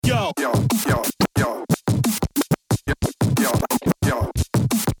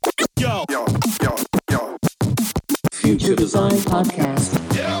Future Design Podcast.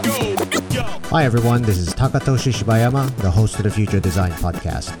 Hi everyone, this is Takatoshi Shibayama, the host of the Future Design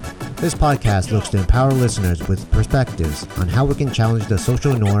Podcast. This podcast looks to empower listeners with perspectives on how we can challenge the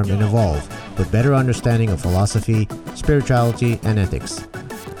social norm and evolve with better understanding of philosophy, spirituality, and ethics.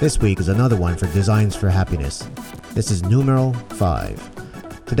 This week is another one for Designs for Happiness. This is numeral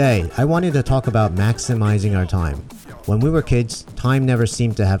 5. Today, I wanted to talk about maximizing our time. When we were kids, time never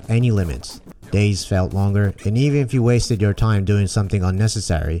seemed to have any limits. Days felt longer, and even if you wasted your time doing something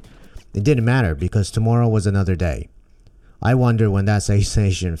unnecessary, it didn't matter because tomorrow was another day. I wonder when that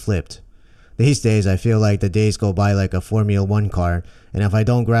sensation flipped. These days, I feel like the days go by like a Formula 1 car, and if I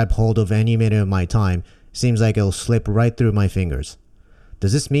don't grab hold of any minute of my time, it seems like it'll slip right through my fingers.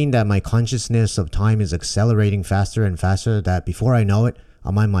 Does this mean that my consciousness of time is accelerating faster and faster, that before I know it,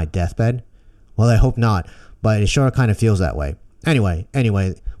 I'm on my deathbed? Well, I hope not, but it sure kind of feels that way. Anyway,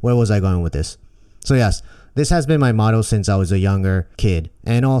 where was I going with this? So yes, this has been my motto since I was a younger kid,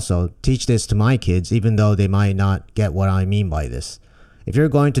 and also teach this to my kids even though they might not get what I mean by this. If you're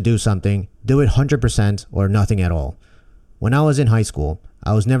going to do something, do it 100% or nothing at all. When I was in high school,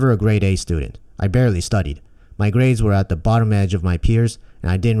 I was never a grade A student. I barely studied. My grades were at the bottom edge of my peers,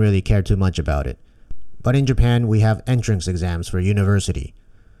 and I didn't really care too much about it. But in Japan, we have entrance exams for university.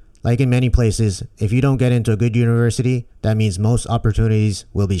 Like in many places, if you don't get into a good university, that means most opportunities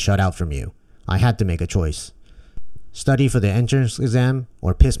will be shut out from you. I had to make a choice. Study for the entrance exam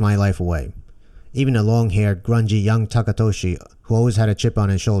or piss my life away. Even a long-haired, grungy young Takatoshi who always had a chip on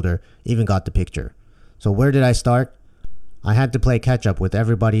his shoulder even got the picture. So where did I start? I had to play catch-up with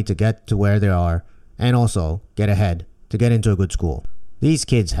everybody to get to where they are, and also get ahead to get into a good school. These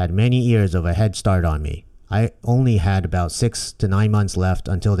kids had many years of a head start on me. I only had about 6 to 9 months left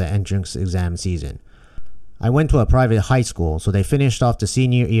until the entrance exam season. I went to a private high school, so they finished off the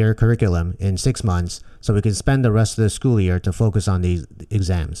senior year curriculum in 6 months so we could spend the rest of the school year to focus on these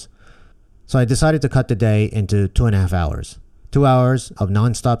exams. So I decided to cut the day into 2.5 hours. 2 hours of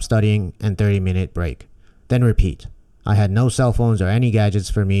non-stop studying and 30-minute break. Then repeat. I had no cell phones or any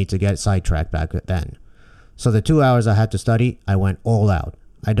gadgets for me to get sidetracked back then. So the 2 hours I had to study, I went all out.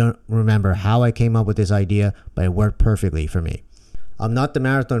 I don't remember how I came up with this idea, but it worked perfectly for me. I'm not the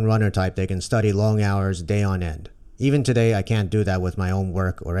marathon runner type that can study long hours day on end. Even today, I can't do that with my own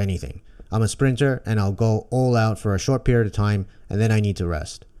work or anything. I'm a sprinter and I'll go all out for a short period of time and then I need to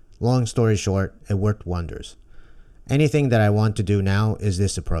rest. Long story short, it worked wonders. Anything that I want to do now is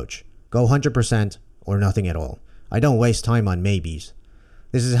this approach. Go 100% or nothing at all. I don't waste time on maybes.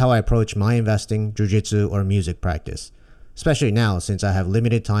 This is how I approach my investing, jujitsu, or music practice. Especially now since I have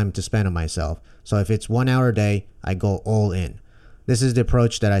limited time to spend on myself, so if it's 1 hour a day, I go all in. This is the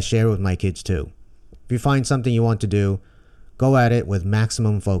approach that I share with my kids too. If you find something you want to do, go at it with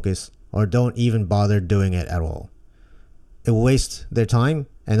maximum focus, or don't even bother doing it at all. It will waste their time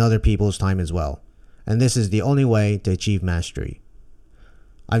and other people's time as well, and this is the only way to achieve mastery.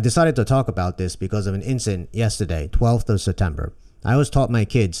 I've decided to talk about this because of an incident yesterday, 12th of September. I always taught my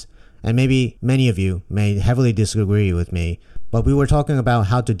kids, and maybe many of you may heavily disagree with me, but we were talking about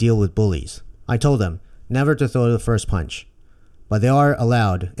how to deal with bullies. I told them never to throw the first punch, but they are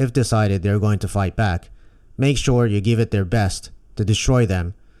allowed, if decided they're going to fight back, make sure you give it their best to destroy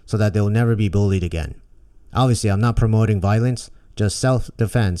them so that they'll never be bullied again. Obviously, I'm not promoting violence, just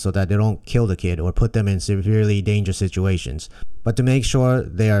self-defense so that they don't kill the kid or put them in severely dangerous situations, but to make sure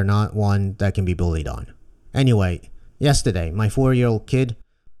they are not one that can be bullied on. Anyway, yesterday, my 4-year-old kid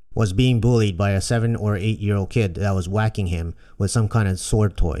was being bullied by a 7 or 8-year-old kid that was whacking him with some kind of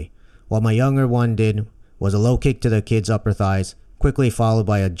sword toy. What my younger one did was a low kick to the kid's upper thighs, quickly followed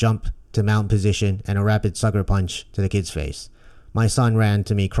by a jump to mount position and a rapid sucker punch to the kid's face. My son ran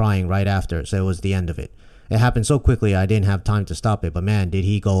to me crying right after, so it was the end of it. It happened so quickly I didn't have time to stop it, but man, did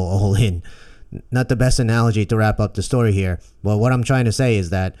he go all in. Not the best analogy to wrap up the story here, but what I'm trying to say is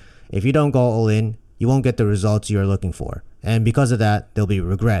that if you don't go all in, you won't get the results you're looking for. And because of that, there'll be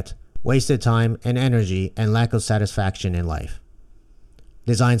regret, wasted time and energy, and lack of satisfaction in life.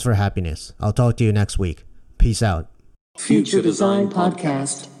 Designs for Happiness. I'll talk to you next week. Peace out. Future Design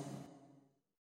Podcast.